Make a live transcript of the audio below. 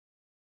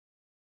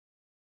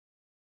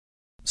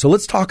So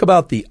let's talk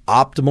about the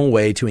optimal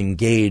way to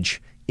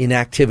engage in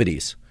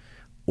activities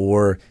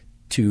or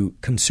to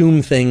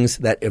consume things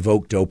that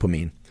evoke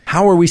dopamine.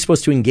 How are we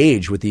supposed to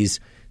engage with these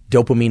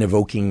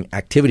dopamine-evoking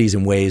activities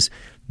in ways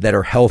that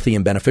are healthy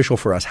and beneficial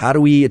for us? How do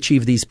we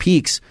achieve these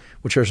peaks,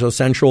 which are so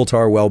central to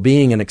our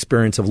well-being and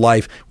experience of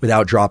life,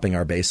 without dropping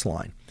our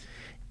baseline?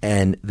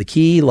 And the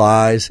key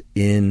lies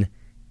in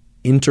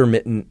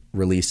intermittent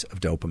release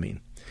of dopamine.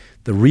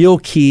 The real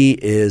key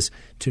is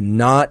to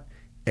not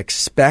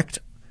expect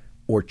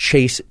or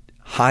chase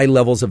high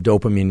levels of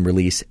dopamine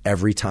release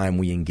every time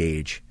we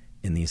engage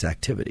in these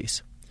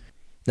activities.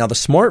 Now, the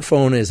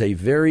smartphone is a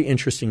very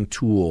interesting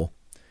tool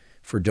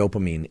for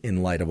dopamine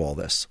in light of all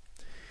this.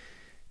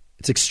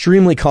 It's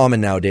extremely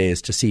common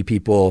nowadays to see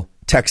people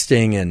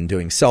texting and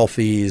doing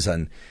selfies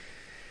and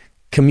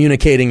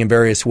communicating in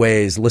various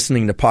ways,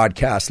 listening to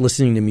podcasts,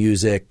 listening to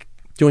music,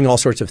 doing all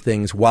sorts of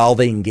things while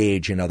they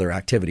engage in other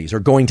activities, or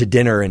going to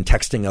dinner and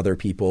texting other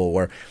people,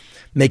 or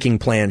making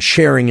plans,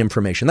 sharing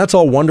information. That's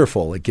all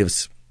wonderful. It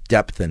gives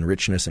depth and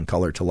richness and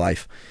color to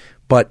life.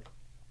 But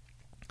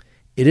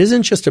it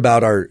isn't just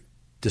about our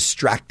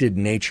distracted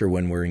nature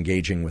when we're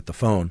engaging with the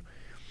phone.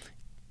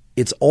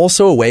 It's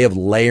also a way of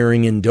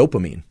layering in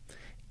dopamine.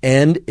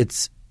 And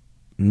it's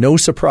no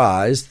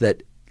surprise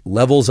that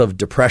levels of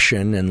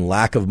depression and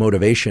lack of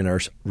motivation are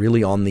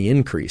really on the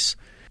increase.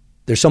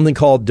 There's something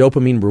called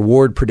dopamine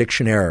reward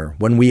prediction error.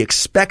 When we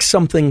expect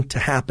something to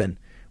happen,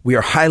 we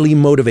are highly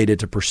motivated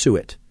to pursue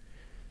it.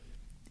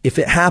 If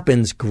it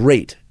happens,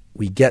 great.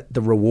 We get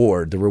the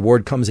reward. The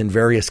reward comes in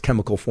various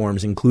chemical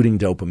forms, including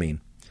dopamine.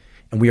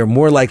 And we are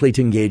more likely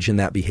to engage in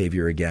that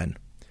behavior again.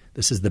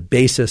 This is the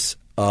basis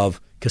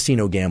of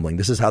casino gambling.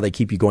 This is how they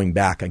keep you going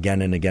back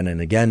again and again and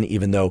again,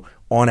 even though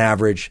on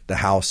average, the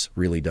house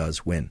really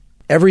does win.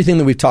 Everything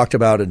that we've talked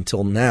about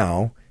until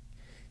now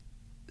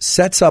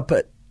sets up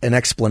an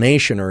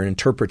explanation or an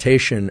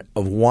interpretation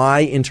of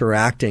why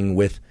interacting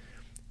with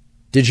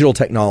digital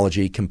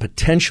technology can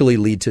potentially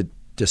lead to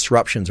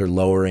disruptions or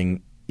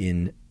lowering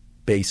in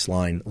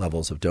baseline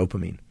levels of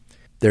dopamine.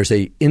 There's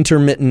an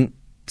intermittent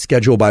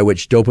schedule by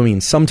which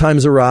dopamine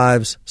sometimes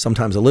arrives,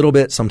 sometimes a little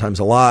bit, sometimes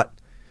a lot,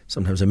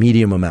 sometimes a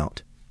medium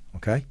amount.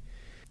 Okay?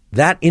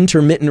 That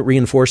intermittent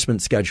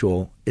reinforcement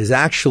schedule is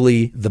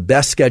actually the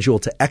best schedule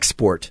to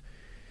export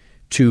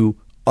to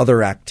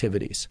other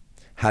activities.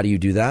 How do you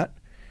do that?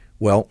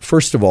 Well,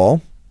 first of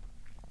all,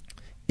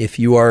 if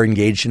you are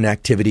engaged in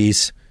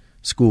activities,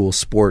 school,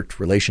 sport,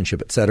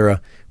 relationship,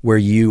 etc., where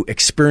you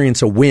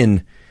experience a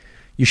win,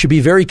 you should be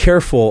very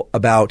careful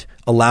about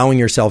allowing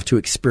yourself to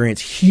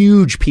experience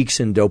huge peaks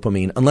in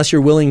dopamine unless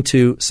you're willing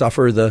to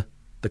suffer the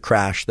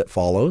crash that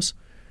follows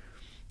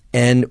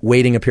and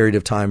waiting a period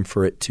of time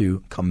for it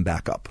to come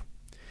back up.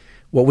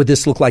 What would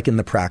this look like in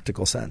the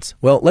practical sense?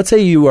 Well, let's say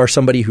you are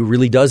somebody who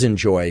really does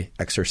enjoy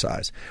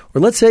exercise.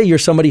 Or let's say you're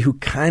somebody who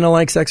kind of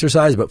likes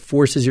exercise but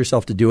forces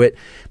yourself to do it,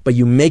 but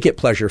you make it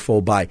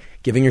pleasureful by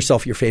giving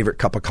yourself your favorite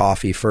cup of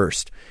coffee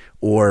first,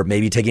 or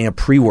maybe taking a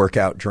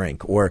pre-workout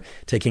drink, or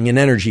taking an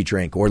energy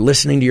drink, or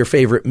listening to your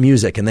favorite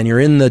music, and then you're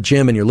in the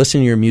gym and you're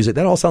listening to your music.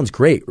 That all sounds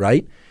great,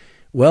 right?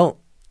 Well,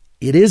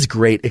 it is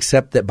great,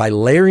 except that by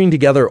layering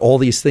together all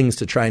these things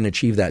to try and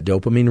achieve that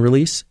dopamine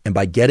release, and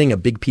by getting a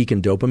big peak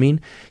in dopamine,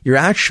 you're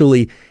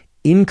actually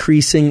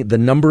increasing the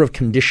number of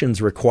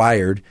conditions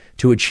required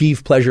to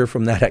achieve pleasure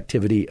from that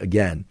activity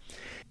again.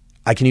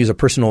 I can use a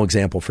personal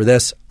example for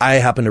this. I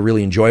happen to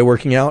really enjoy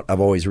working out.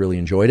 I've always really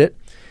enjoyed it.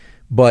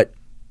 But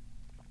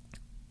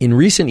in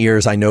recent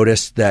years, I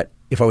noticed that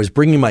if I was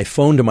bringing my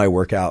phone to my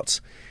workouts,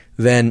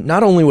 then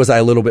not only was I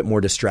a little bit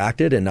more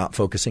distracted and not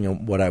focusing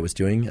on what I was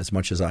doing as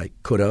much as I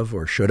could have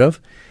or should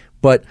have,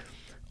 but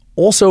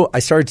also I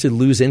started to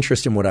lose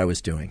interest in what I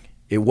was doing.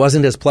 It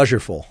wasn't as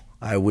pleasureful.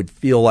 I would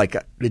feel like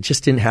it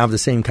just didn't have the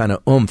same kind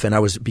of oomph, and I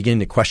was beginning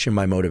to question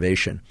my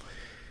motivation.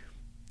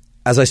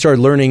 As I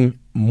started learning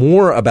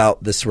more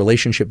about this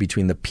relationship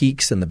between the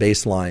peaks and the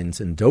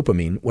baselines and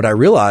dopamine, what I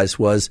realized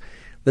was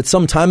that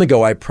some time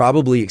ago I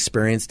probably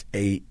experienced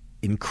a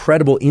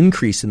incredible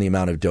increase in the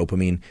amount of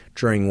dopamine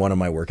during one of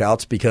my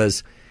workouts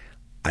because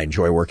I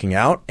enjoy working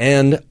out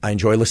and I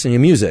enjoy listening to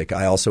music.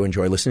 I also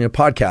enjoy listening to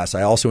podcasts.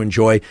 I also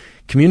enjoy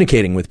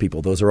communicating with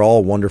people. Those are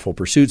all wonderful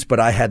pursuits, but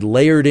I had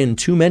layered in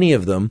too many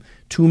of them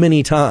too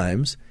many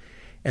times,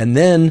 and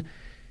then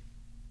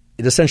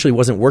it essentially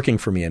wasn't working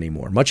for me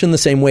anymore. Much in the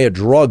same way a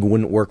drug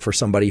wouldn't work for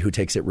somebody who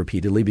takes it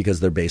repeatedly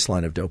because their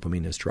baseline of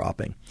dopamine is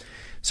dropping.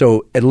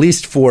 So at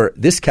least for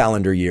this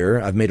calendar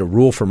year, I've made a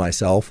rule for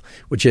myself,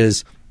 which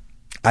is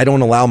I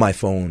don't allow my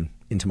phone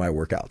into my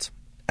workouts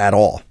at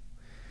all.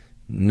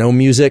 No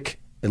music,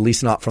 at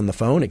least not from the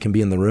phone. It can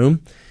be in the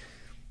room.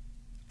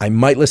 I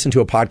might listen to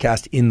a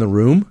podcast in the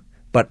room,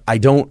 but I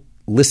don't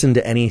listen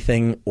to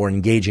anything or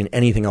engage in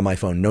anything on my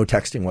phone. No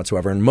texting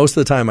whatsoever. And most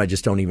of the time, I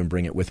just don't even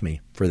bring it with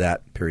me for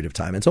that period of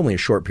time. It's only a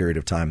short period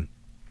of time.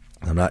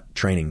 I'm not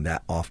training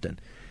that often.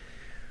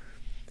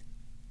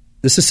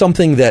 This is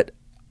something that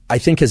I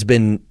think has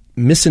been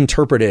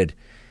misinterpreted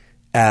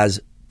as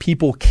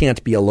people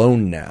can't be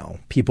alone now.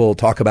 People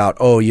talk about,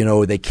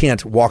 they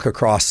can't walk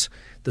across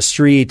the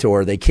street,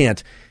 or they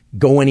can't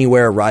go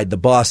anywhere, ride the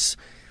bus,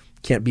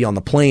 can't be on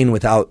the plane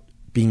without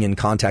being in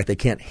contact. They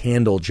can't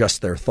handle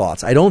just their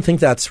thoughts. I don't think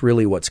that's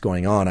really what's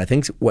going on. I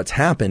think what's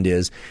happened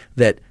is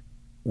that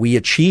we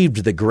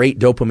achieved the great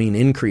dopamine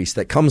increase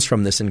that comes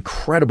from this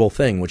incredible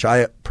thing, which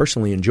I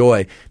personally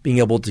enjoy, being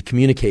able to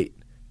communicate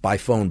by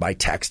phone, by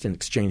text, and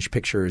exchange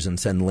pictures and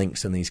send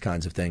links and these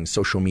kinds of things,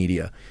 social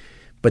media.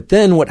 But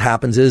then what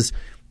happens is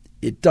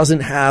it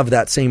doesn't have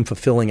that same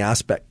fulfilling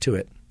aspect to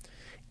it.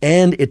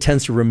 And it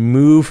tends to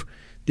remove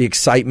the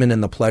excitement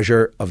and the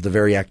pleasure of the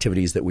very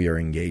activities that we are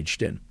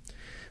engaged in.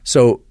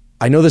 So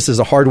I know this is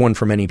a hard one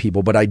for many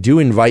people, but I do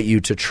invite you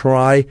to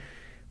try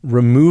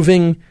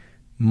removing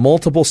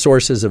multiple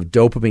sources of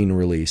dopamine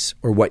release,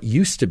 or what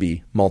used to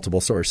be multiple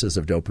sources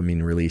of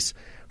dopamine release,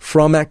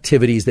 from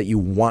activities that you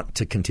want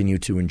to continue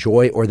to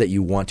enjoy or that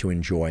you want to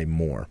enjoy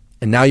more.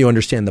 And now you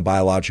understand the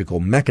biological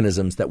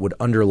mechanisms that would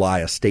underlie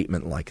a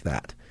statement like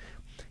that.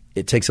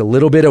 It takes a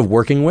little bit of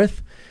working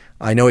with.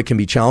 I know it can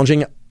be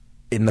challenging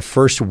in the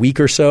first week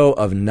or so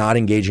of not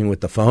engaging with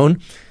the phone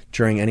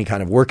during any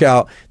kind of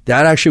workout.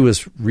 That actually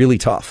was really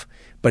tough.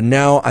 But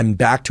now I'm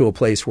back to a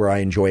place where I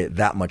enjoy it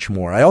that much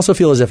more. I also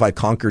feel as if I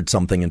conquered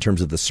something in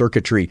terms of the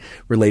circuitry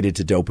related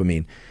to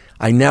dopamine.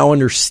 I now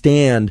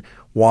understand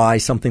why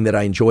something that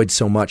I enjoyed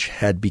so much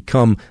had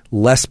become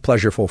less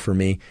pleasurable for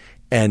me.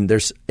 And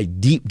there's a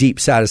deep, deep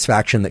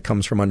satisfaction that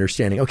comes from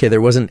understanding, okay,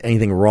 there wasn't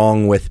anything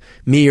wrong with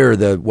me or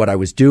what I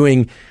was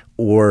doing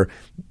or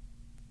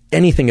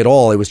anything at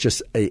all. It was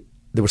just there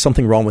was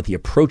something wrong with the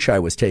approach I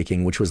was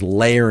taking, which was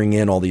layering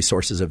in all these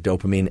sources of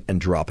dopamine and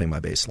dropping my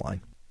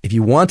baseline. If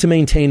you want to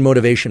maintain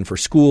motivation for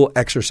school,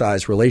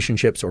 exercise,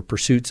 relationships, or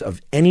pursuits of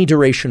any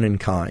duration and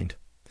kind,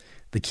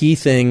 the key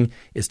thing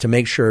is to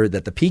make sure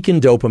that the peak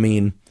in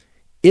dopamine,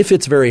 if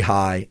it's very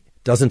high,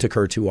 doesn't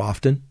occur too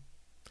often.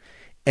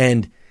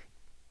 And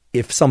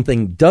if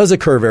something does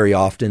occur very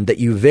often, that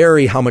you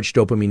vary how much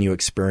dopamine you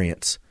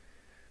experience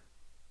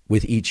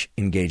with each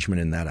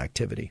engagement in that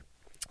activity.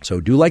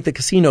 So do like the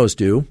casinos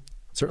do.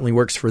 It certainly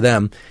works for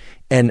them.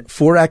 And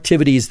for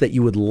activities that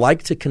you would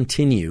like to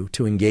continue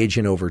to engage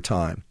in over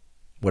time,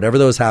 whatever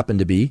those happen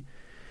to be,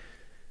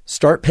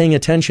 start paying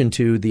attention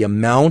to the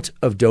amount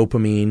of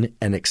dopamine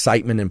and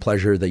excitement and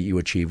pleasure that you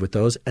achieve with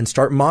those, and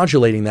start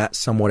modulating that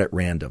somewhat at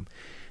random.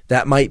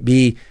 That might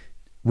be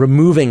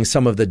removing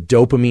some of the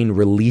dopamine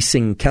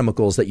releasing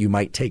chemicals that you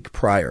might take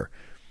prior.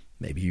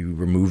 Maybe you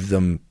remove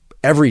them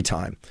every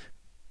time,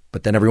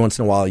 but then every once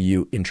in a while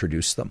you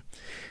introduce them.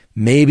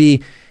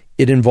 Maybe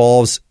it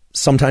involves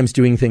sometimes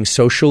doing things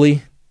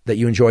socially that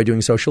you enjoy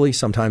doing socially,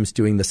 sometimes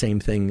doing the same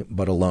thing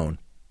but alone.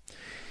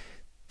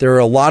 There are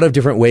a lot of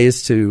different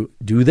ways to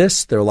do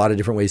this. There are a lot of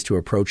different ways to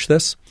approach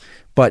this.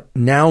 But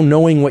now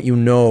knowing what you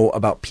know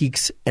about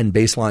peaks and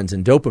baselines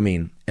in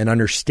dopamine and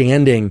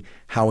understanding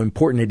how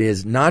important it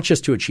is not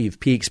just to achieve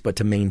peaks, but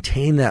to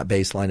maintain that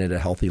baseline at a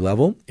healthy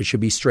level, it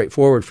should be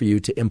straightforward for you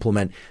to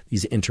implement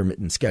these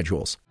intermittent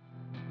schedules.